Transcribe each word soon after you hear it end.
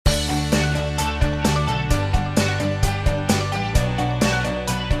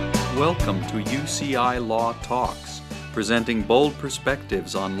Welcome to UCI Law Talks, presenting bold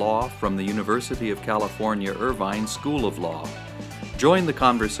perspectives on law from the University of California, Irvine School of Law. Join the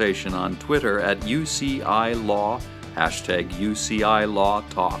conversation on Twitter at UCI Law, #UCI Law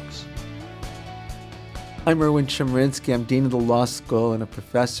Talks. I'm Erwin Chemerinsky. I'm Dean of the Law School and a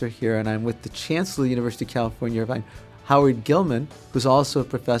professor here, and I'm with the Chancellor of the University of California, Irvine, Howard Gilman, who's also a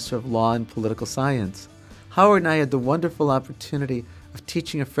professor of law and political science. Howard and I had the wonderful opportunity of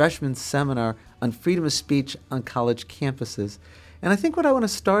teaching a freshman seminar on freedom of speech on college campuses. And I think what I want to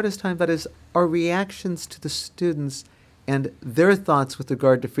start us talking about is our reactions to the students and their thoughts with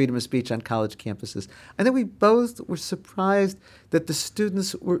regard to freedom of speech on college campuses. I think we both were surprised that the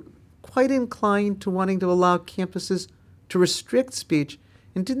students were quite inclined to wanting to allow campuses to restrict speech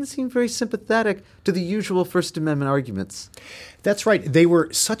and didn't seem very sympathetic to the usual First Amendment arguments. That's right. They were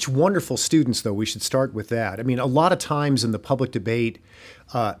such wonderful students, though. We should start with that. I mean, a lot of times in the public debate,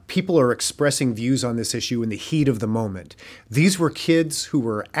 people are expressing views on this issue in the heat of the moment. These were kids who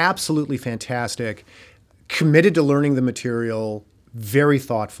were absolutely fantastic, committed to learning the material, very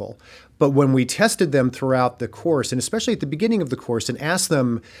thoughtful. But when we tested them throughout the course, and especially at the beginning of the course, and asked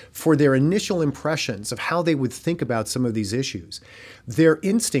them for their initial impressions of how they would think about some of these issues, their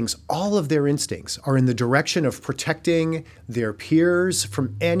instincts, all of their instincts, are in the direction of protecting their peers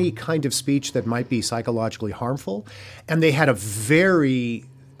from any kind of speech that might be psychologically harmful. And they had a very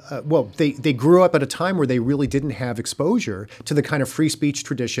they grew up at a time where they really didn't have exposure to the kind of free speech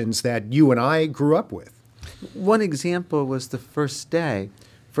traditions that you and I grew up with. One example was the first day.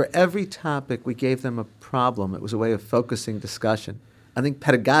 For every topic, we gave them a problem. It was a way of focusing discussion. I think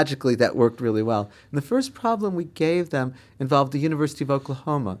pedagogically that worked really well. And the first problem we gave them involved the University of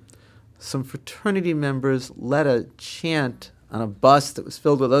Oklahoma. Some fraternity members led a chant on a bus that was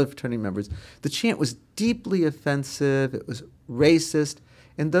filled with other fraternity members. The chant was deeply offensive. It was racist.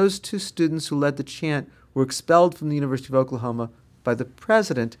 And those two students who led the chant were expelled from the University of Oklahoma by the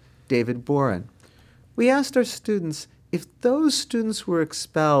president, David Boren. We asked our students, if those students who were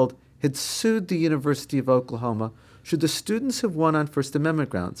expelled had sued the University of Oklahoma, should the students have won on First Amendment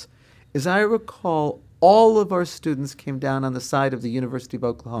grounds? As I recall, all of our students came down on the side of the University of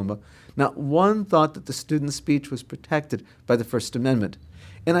Oklahoma. Not one thought that the student speech was protected by the First Amendment.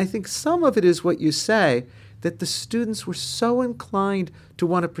 And I think some of it is what you say, that the students were so inclined to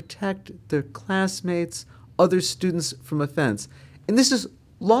want to protect their classmates, other students from offense. And this is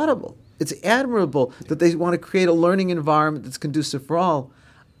laudable. It's admirable that they want to create a learning environment that's conducive for all.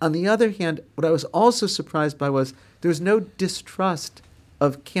 On the other hand, what I was also surprised by was there was no distrust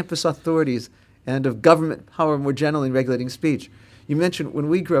of campus authorities and of government power more generally in regulating speech. You mentioned when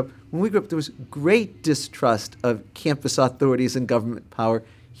we grew up, there was great distrust of campus authorities and government power.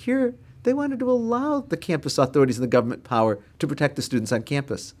 Here, they wanted to allow the campus authorities and the government power to protect the students on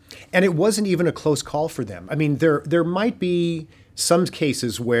campus. And it wasn't even a close call for them. I mean, there might be some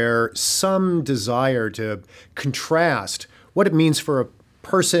cases where some desire to contrast what it means for a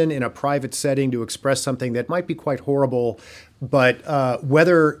person in a private setting to express something that might be quite horrible, but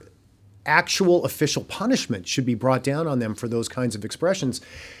whether actual official punishment should be brought down on them for those kinds of expressions,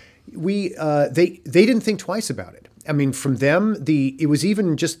 they didn't think twice about it. I mean, from them, it was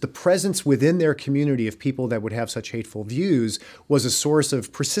even just the presence within their community of people that would have such hateful views was a source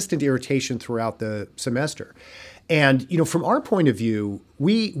of persistent irritation throughout the semester. And, from our point of view,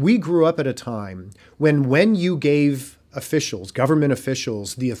 we grew up at a time when you gave officials, government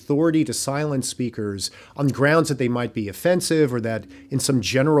officials, the authority to silence speakers on grounds that they might be offensive or that in some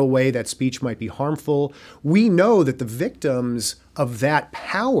general way that speech might be harmful, we know that the victims of that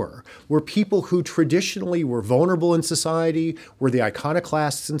power were people who traditionally were vulnerable in society, were the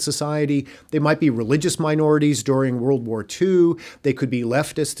iconoclasts in society. They might be religious minorities during World War II. They could be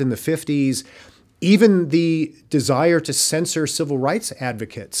leftists in the 50s. Even the desire to censor civil rights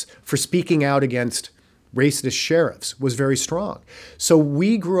advocates for speaking out against racist sheriffs was very strong. So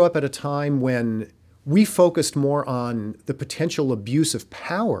we grew up at a time when we focused more on the potential abuse of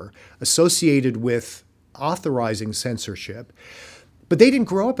power associated with authorizing censorship. But they didn't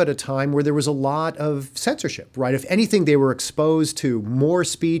grow up at a time where there was a lot of censorship, right? If anything, they were exposed to more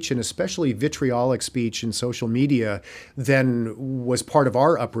speech and especially vitriolic speech in social media than was part of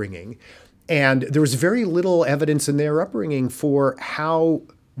our upbringing. And there was very little evidence in their upbringing for how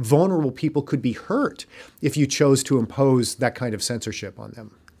vulnerable people could be hurt if you chose to impose that kind of censorship on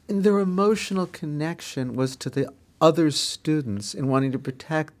them. And their emotional connection was to the other students in wanting to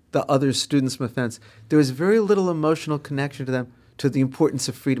protect the other students from offense. There was very little emotional connection to them to the importance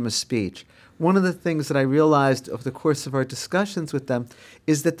of freedom of speech. one of the things that I realized over the course of our discussions with them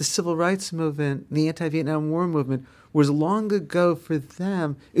is that the civil rights movement, the anti-Vietnam War movement, was long ago for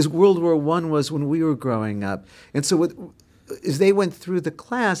them as World War I was when we were growing up. And so as they went through the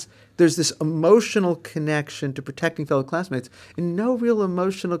class, there's this emotional connection to protecting fellow classmates and no real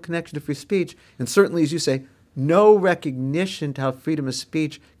emotional connection to free speech. And certainly, as you say, no recognition to how freedom of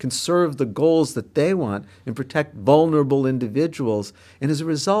speech can serve the goals that they want and protect vulnerable individuals. And as a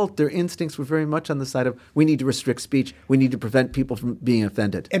result, their instincts were very much on the side of, we need to restrict speech, we need to prevent people from being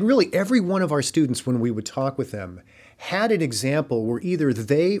offended. And really, every one of our students, when we would talk with them, had an example where either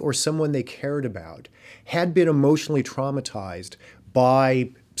they or someone they cared about had been emotionally traumatized by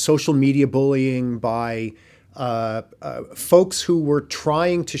social media bullying, by folks who were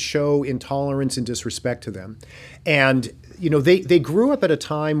trying to show intolerance and disrespect to them. And, they grew up at a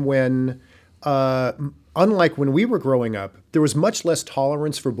time when, unlike when we were growing up, there was much less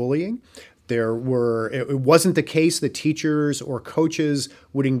tolerance for bullying. It wasn't the case that teachers or coaches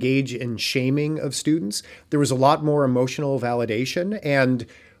would engage in shaming of students. There was a lot more emotional validation and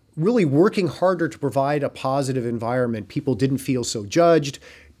really working harder to provide a positive environment. People didn't feel so judged.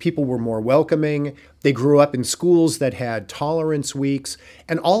 People were more welcoming. They grew up in schools that had tolerance weeks,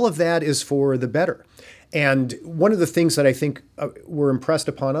 and all of that is for the better. And one of the things that I think were impressed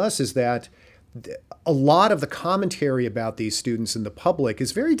upon us is that a lot of the commentary about these students in the public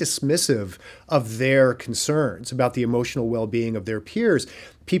is very dismissive of their concerns about the emotional well-being of their peers.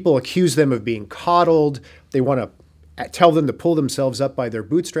 People accuse them of being coddled. They want to tell them to pull themselves up by their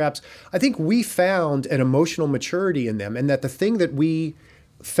bootstraps. I think we found an emotional maturity in them, and that the thing that we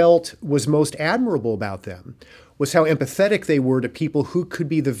felt was most admirable about them was how empathetic they were to people who could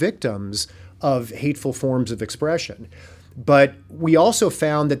be the victims of hateful forms of expression. But we also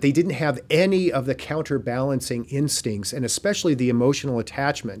found that they didn't have any of the counterbalancing instincts, and especially the emotional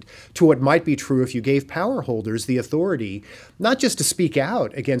attachment to what might be true if you gave power holders the authority, not just to speak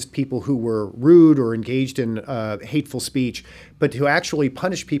out against people who were rude or engaged in hateful speech, but to actually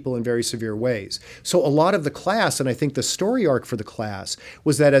punish people in very severe ways. So a lot of the class, and I think the story arc for the class,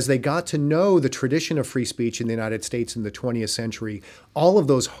 was that as they got to know the tradition of free speech in the United States in the 20th century, all of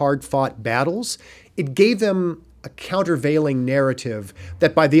those hard-fought battles, it gave them a countervailing narrative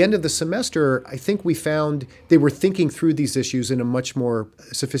that by the end of the semester, I think we found they were thinking through these issues in a much more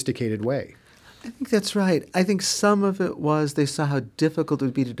sophisticated way. I think that's right. I think some of it was they saw how difficult it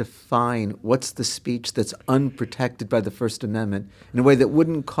would be to define what's the speech that's unprotected by the First Amendment in a way that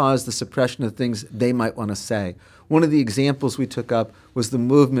wouldn't cause the suppression of things they might want to say. One of the examples we took up was the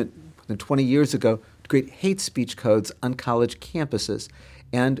movement 20 years ago to create hate speech codes on college campuses.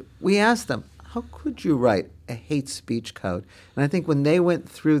 And we asked them, how could you write a hate speech code? And I think when they went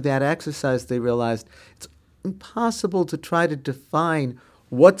through that exercise, they realized it's impossible to try to define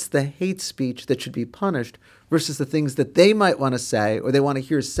what's the hate speech that should be punished versus the things that they might want to say or they want to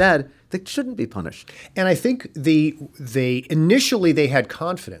hear said that shouldn't be punished. And I think they initially they had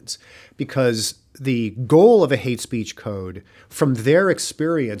confidence because the goal of a hate speech code from their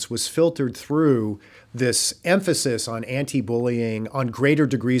experience was filtered through this emphasis on anti-bullying, on greater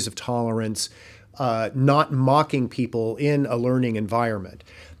degrees of tolerance, not mocking people in a learning environment.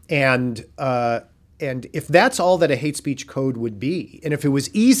 And if that's all that a hate speech code would be, and if it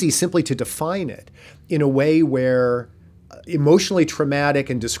was easy simply to define it in a way where emotionally traumatic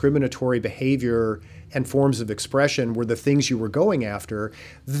and discriminatory behavior and forms of expression were the things you were going after,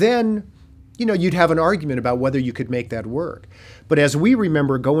 then you'd have an argument about whether you could make that work. But as we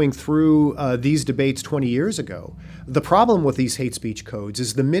remember going through these debates 20 years ago, the problem with these hate speech codes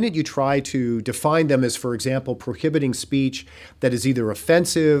is the minute you try to define them as, for example, prohibiting speech that is either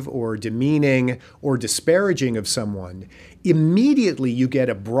offensive or demeaning or disparaging of someone, immediately you get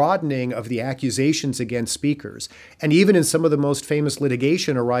a broadening of the accusations against speakers. And even in some of the most famous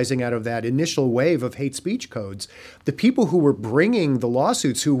litigation arising out of that initial wave of hate speech codes, the people who were bringing the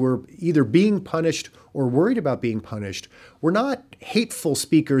lawsuits, who were either being punished or worried about being punished, were not hateful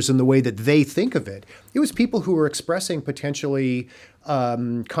speakers in the way that they think of it. It was people who were expressing potentially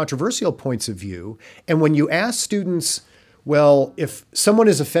controversial points of view. And when you ask students, well, if someone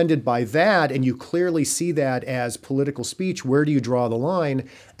is offended by that and you clearly see that as political speech, where do you draw the line?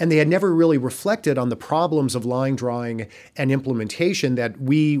 And they had never really reflected on the problems of line drawing and implementation that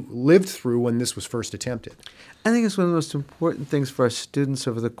we lived through when this was first attempted. I think it's one of the most important things for our students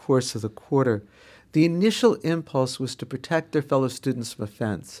over the course of the quarter. The initial impulse was to protect their fellow students from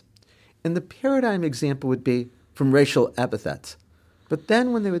offense. And the paradigm example would be from racial epithets. But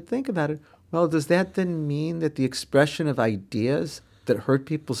then when they would think about it, well, does that then mean that the expression of ideas that hurt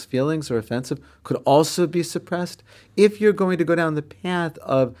people's feelings or offensive could also be suppressed. If you're going to go down the path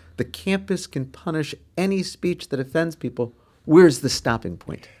of the campus can punish any speech that offends people, where's the stopping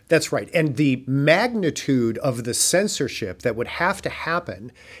point? That's right. And the magnitude of the censorship that would have to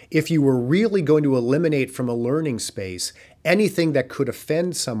happen if you were really going to eliminate from a learning space anything that could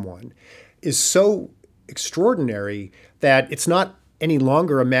offend someone is so extraordinary that it's not any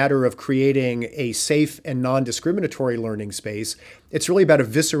longer a matter of creating a safe and non-discriminatory learning space. It's really about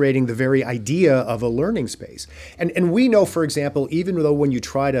eviscerating the very idea of a learning space. And we know, for example, even though when you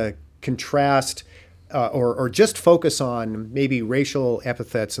try to contrast or just focus on maybe racial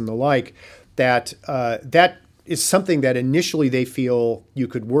epithets and the like, that that is something that initially they feel you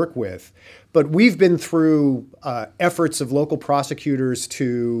could work with. But we've been through efforts of local prosecutors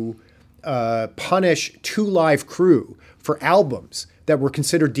to punish Two Live Crew for albums that were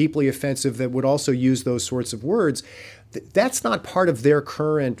considered deeply offensive that would also use those sorts of words. That's not part of their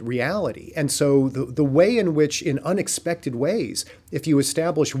current reality. And so the way in which, in unexpected ways, if you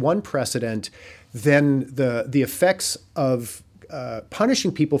establish one precedent, then the effects of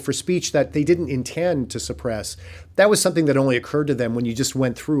punishing people for speech that they didn't intend to suppress, that was something that only occurred to them when you just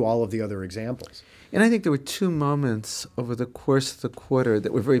went through all of the other examples. And I think there were two moments over the course of the quarter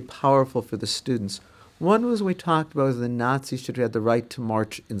that were very powerful for the students. One was we talked about whether the Nazis should have the right to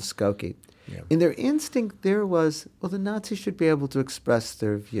march in Skokie. Yeah. And their instinct there was, well, the Nazis should be able to express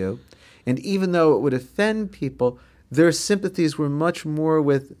their view. And even though it would offend people, their sympathies were much more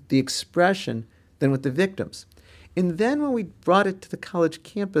with the expression than with the victims. And then when we brought it to the college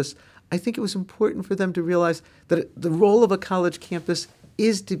campus, I think it was important for them to realize that the role of a college campus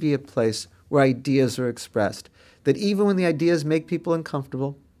is to be a place where ideas are expressed. That even when the ideas make people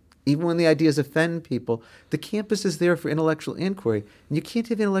uncomfortable, even when the ideas offend people, the campus is there for intellectual inquiry. And you can't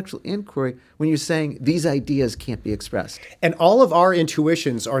have intellectual inquiry when you're saying these ideas can't be expressed. And all of our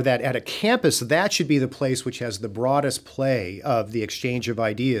intuitions are that at a campus, that should be the place which has the broadest play of the exchange of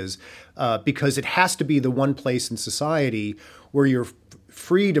ideas, because it has to be the one place in society where you're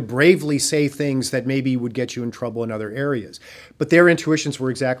free to bravely say things that maybe would get you in trouble in other areas. But their intuitions were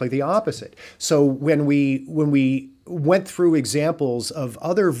exactly the opposite. So when we went through examples of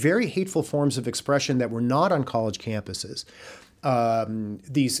other very hateful forms of expression that were not on college campuses,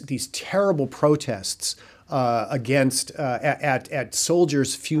 these terrible protests against at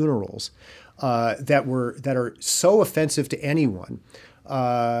soldiers' funerals that are so offensive to anyone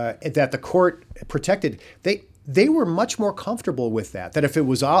that the court protected, they were much more comfortable with that. That if it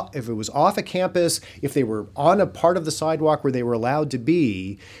was off a campus, if they were on a part of the sidewalk where they were allowed to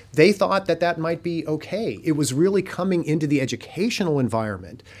be, they thought that might be okay. It was really coming into the educational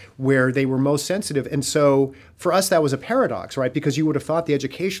environment where they were most sensitive. And so for us, that was a paradox, right? Because you would have thought the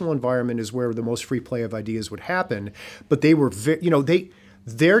educational environment is where the most free play of ideas would happen. But they were,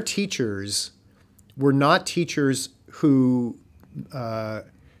 their teachers were not teachers who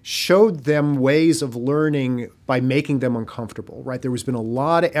showed them ways of learning by making them uncomfortable, right? There has been a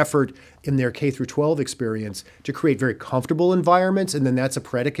lot of effort in their K through 12 experience to create very comfortable environments, and then that's a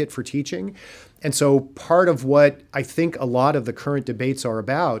predicate for teaching. And so part of what I think a lot of the current debates are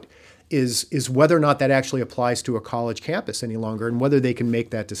about is whether or not that actually applies to a college campus any longer and whether they can make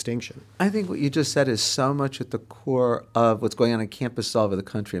that distinction. I think what you just said is so much at the core of what's going on campus all over the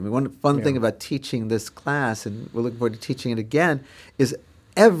country. I mean, one fun thing about teaching this class, and we're looking forward to teaching it again, is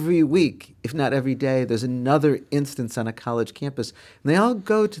every week, if not every day, there's another instance on a college campus, and they all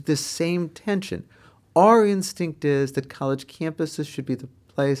go to this same tension. Our instinct is that college campuses should be the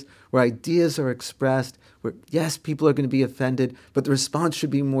place where ideas are expressed, where, yes, people are going to be offended, but the response should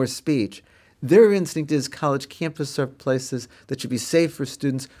be more speech. Their instinct is college campuses are places that should be safe for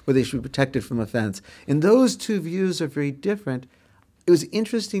students, where they should be protected from offense. And those two views are very different. It was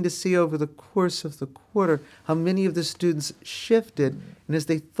interesting to see over the course of the quarter how many of the students shifted, and as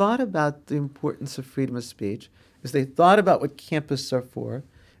they thought about the importance of freedom of speech, as they thought about what campuses are for,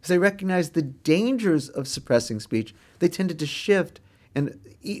 as they recognized the dangers of suppressing speech, they tended to shift and,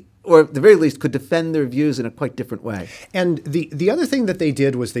 or at the very least, could defend their views in a quite different way. And the other thing that they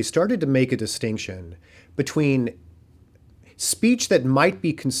did was they started to make a distinction between speech that might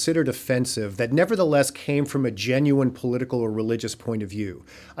be considered offensive that nevertheless came from a genuine political or religious point of view.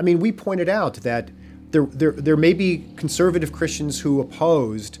 I mean, we pointed out that there may be conservative Christians who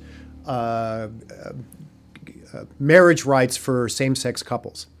opposed marriage rights for same-sex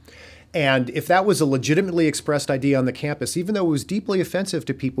couples. And if that was a legitimately expressed idea on the campus, even though it was deeply offensive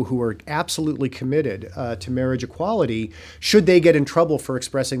to people who are absolutely committed to marriage equality, should they get in trouble for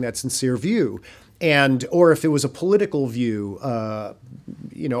expressing that sincere view? or if it was a political view,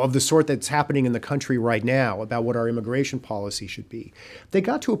 of the sort that's happening in the country right now about what our immigration policy should be. They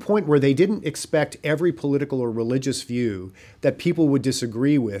got to a point where they didn't expect every political or religious view that people would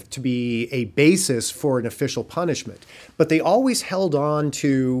disagree with to be a basis for an official punishment. But they always held on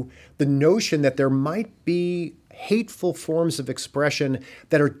to the notion that there might be hateful forms of expression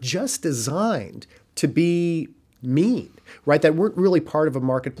that are just designed to be mean, right? That weren't really part of a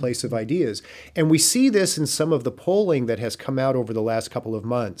marketplace of ideas. And we see this in some of the polling that has come out over the last couple of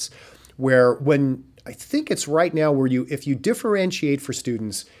months, where when I think it's right now where if you differentiate for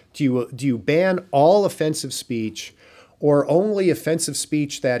students, do you ban all offensive speech or only offensive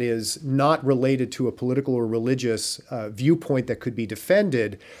speech that is not related to a political or religious viewpoint that could be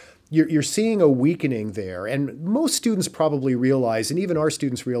defended? You're seeing a weakening there. And most students probably realize, and even our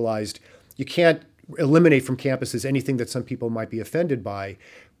students realized, you can't eliminate from campuses anything that some people might be offended by.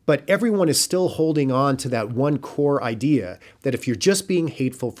 But everyone is still holding on to that one core idea that if you're just being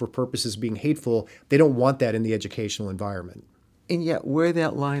hateful for purposes of being hateful, they don't want that in the educational environment. And yet where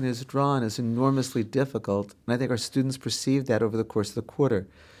that line is drawn is enormously difficult. And I think our students perceive that over the course of the quarter.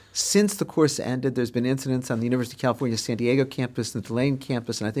 Since the course ended, there's been incidents on the University of California, San Diego campus, the Tulane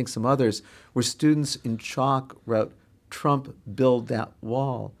campus, and I think some others, where students in chalk wrote, "Trump, build that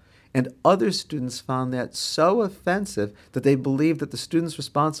wall." And other students found that so offensive that they believed that the students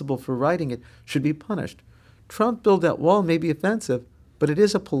responsible for writing it should be punished. Trump, build that wall may be offensive, but it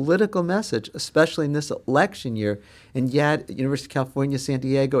is a political message, especially in this election year. And yet, at University of California, San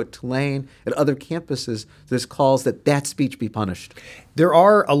Diego, at Tulane, at other campuses, there's calls that speech be punished. There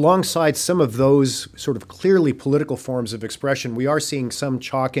are, alongside some of those sort of clearly political forms of expression, we are seeing some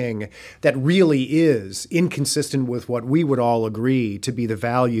chalking that really is inconsistent with what we would all agree to be the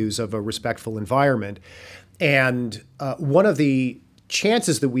values of a respectful environment. And one of the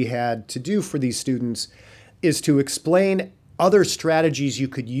chances that we had to do for these students is to explain other strategies you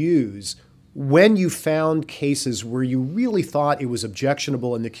could use when you found cases where you really thought it was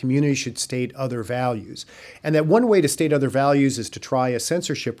objectionable and the community should state other values. And that one way to state other values is to try a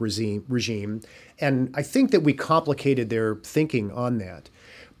censorship regime. And I think that we complicated their thinking on that.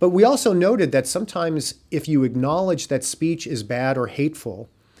 But we also noted that sometimes if you acknowledge that speech is bad or hateful,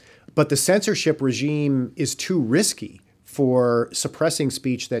 but the censorship regime is too risky for suppressing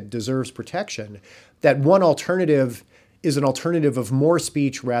speech that deserves protection, that one alternative is an alternative of more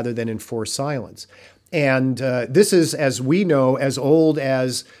speech rather than enforced silence. And this is, as we know, as old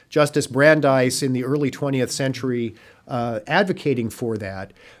as Justice Brandeis in the early 20th century advocating for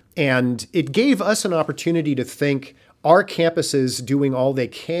that. And it gave us an opportunity to think, are campuses doing all they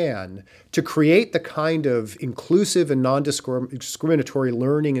can to create the kind of inclusive and non-discriminatory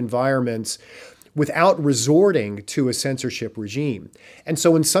learning environments without resorting to a censorship regime? And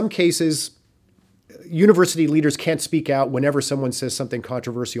so in some cases, university leaders can't speak out whenever someone says something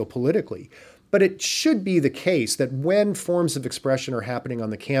controversial politically. But it should be the case that when forms of expression are happening on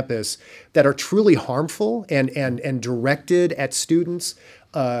the campus that are truly harmful and directed at students,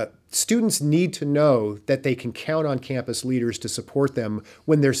 students need to know that they can count on campus leaders to support them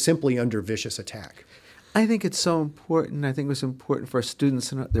when they're simply under vicious attack. I think it's so important. I think it was important for our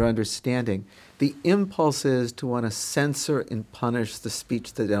students and their understanding. The impulse is to want to censor and punish the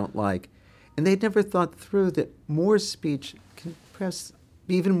speech they don't like. And they'd never thought through that more speech can perhaps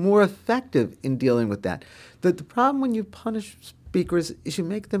be even more effective in dealing with that. The problem when you punish speakers is you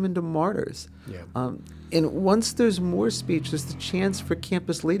make them into martyrs. Yeah. And once there's more speech, there's the chance for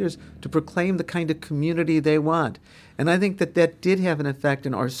campus leaders to proclaim the kind of community they want. And I think that did have an effect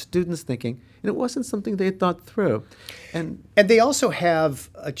in our students' thinking, and it wasn't something they had thought through. And they also have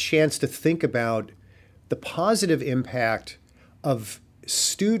a chance to think about the positive impact of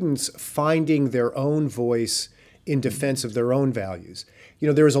students finding their own voice in defense of their own values.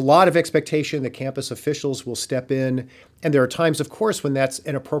 There is a lot of expectation that campus officials will step in, and there are times, of course, when that's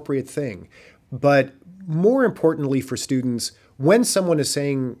an appropriate thing. But more importantly for students, when someone is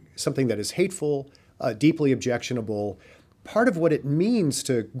saying something that is hateful, deeply objectionable, part of what it means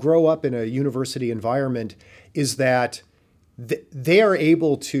to grow up in a university environment is that they are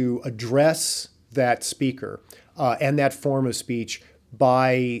able to address that speaker and that form of speech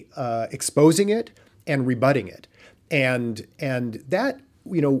by exposing it and rebutting it. And that,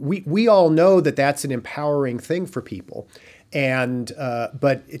 we all know that that's an empowering thing for people. And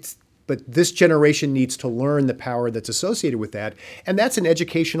but this generation needs to learn the power that's associated with that. And that's an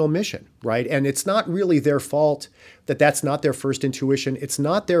educational mission, right? And it's not really their fault that that's not their first intuition. It's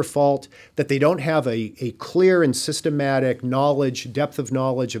not their fault that they don't have a clear and systematic knowledge, depth of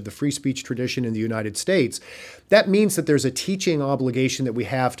knowledge of the free speech tradition in the United States. That means that there's a teaching obligation that we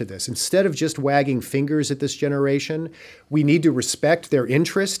have to this. Instead of just wagging fingers at this generation, we need to respect their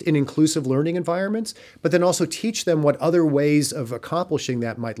interest in inclusive learning environments, but then also teach them what other ways of accomplishing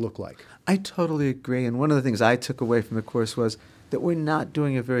that might look like. I totally agree. And one of the things I took away from the course was that we're not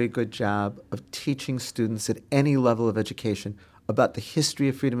doing a very good job of teaching students at any level of education about the history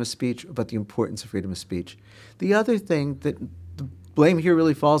of freedom of speech, about the importance of freedom of speech. The other thing that the blame here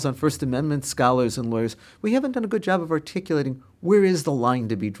really falls on First Amendment scholars and lawyers. We haven't done a good job of articulating where is the line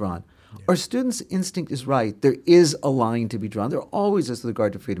to be drawn. Yeah. Our students' instinct is right. There is a line to be drawn. There always is with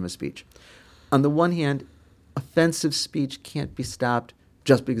regard to freedom of speech. On the one hand, offensive speech can't be stopped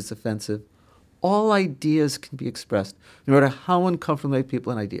just because it's offensive. All ideas can be expressed, no matter how uncomfortable they make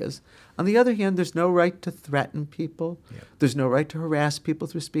people and ideas. On the other hand, there's no right to threaten people. Yeah. There's no right to harass people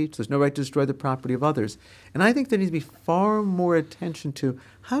through speech. There's no right to destroy the property of others. And I think there needs to be far more attention to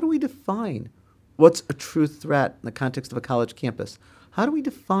how do we define what's a true threat in the context of a college campus? How do we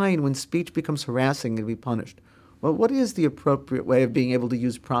define when speech becomes harassing and to be punished? Well, what is the appropriate way of being able to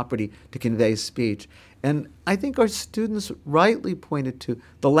use property to convey speech? And I think our students rightly pointed to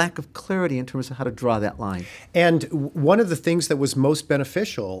the lack of clarity in terms of how to draw that line. And one of the things that was most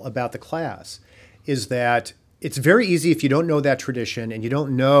beneficial about the class is that it's very easy, if you don't know that tradition and you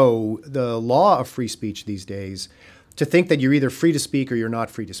don't know the law of free speech these days, to think that you're either free to speak or you're not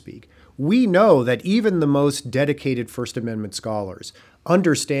free to speak. We know that even the most dedicated First Amendment scholars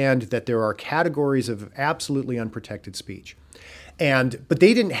understand that there are categories of absolutely unprotected speech. But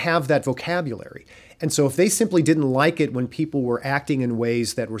they didn't have that vocabulary. And so if they simply didn't like it when people were acting in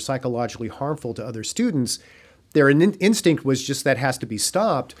ways that were psychologically harmful to other students, their instinct was just that has to be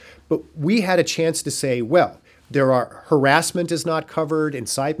stopped. But we had a chance to say, well, harassment is not covered,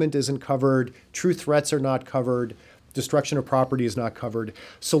 incitement isn't covered, true threats are not covered, destruction of property is not covered.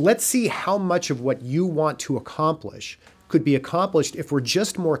 So let's see how much of what you want to accomplish could be accomplished if we're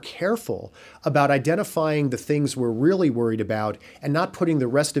just more careful about identifying the things we're really worried about and not putting the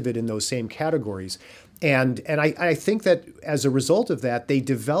rest of it in those same categories. And I think that as a result of that, they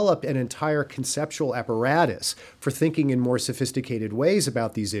developed an entire conceptual apparatus for thinking in more sophisticated ways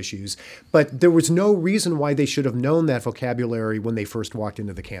about these issues. But there was no reason why they should have known that vocabulary when they first walked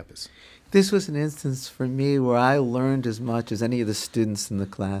into the campus. This was an instance for me where I learned as much as any of the students in the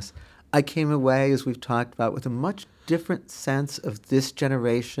class. I came away, as we've talked about, with a much different sense of this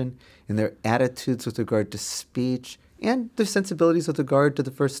generation and their attitudes with regard to speech and their sensibilities with regard to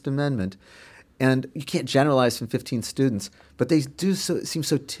the First Amendment. And you can't generalize from 15 students, but they do seem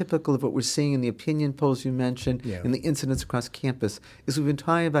so typical of what we're seeing in the opinion polls you mentioned and the incidents across campus. As we've been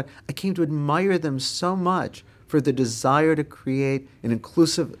talking about, I came to admire them so much for the desire to create an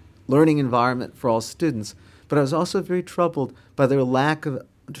inclusive learning environment for all students, but I was also very troubled by their lack of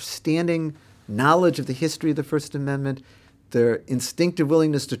understanding, knowledge of the history of the First Amendment, their instinctive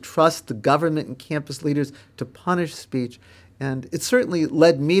willingness to trust the government and campus leaders to punish speech. And it certainly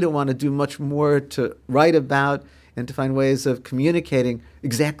led me to want to do much more to write about and to find ways of communicating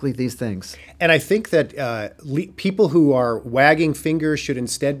exactly these things. And I think that people who are wagging fingers should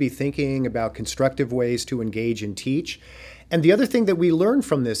instead be thinking about constructive ways to engage and teach. And the other thing that we learn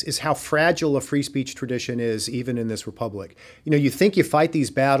from this is how fragile a free speech tradition is, even in this republic. You know, you think you fight these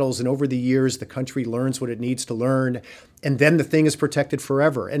battles, and over the years, the country learns what it needs to learn, and then the thing is protected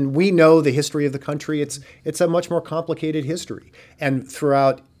forever. And we know the history of the country. It's a much more complicated history. And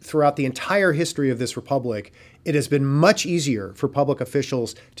throughout the entire history of this republic, it has been much easier for public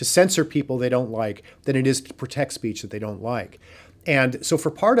officials to censor people they don't like than it is to protect speech that they don't like. And so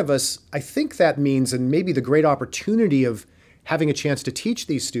for part of us, I think that means, and maybe the great opportunity of having a chance to teach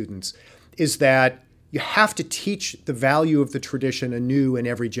these students, is that you have to teach the value of the tradition anew in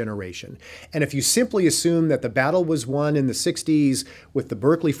every generation. And if you simply assume that the battle was won in the 60s with the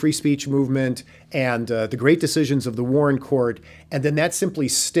Berkeley free speech movement and the great decisions of the Warren Court, and then that simply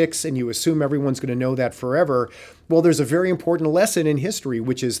sticks and you assume everyone's going to know that forever, well, there's a very important lesson in history,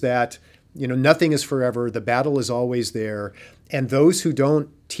 which is that nothing is forever. The battle is always there. And those who don't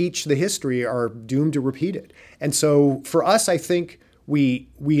teach the history are doomed to repeat it. And so for us, I think we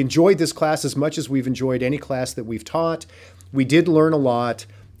enjoyed this class as much as we've enjoyed any class that we've taught. We did learn a lot.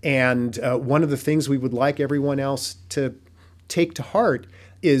 And one of the things we would like everyone else to take to heart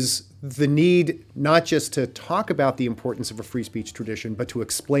is the need not just to talk about the importance of a free speech tradition, but to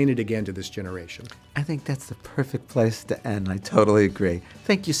explain it again to this generation. I think that's the perfect place to end. I totally agree.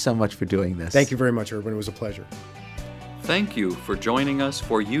 Thank you so much for doing this. Thank you very much, Urban. It was a pleasure. Thank you for joining us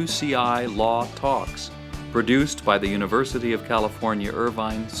for UCI Law Talks. produced by the University of California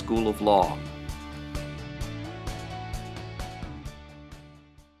Irvine School of Law.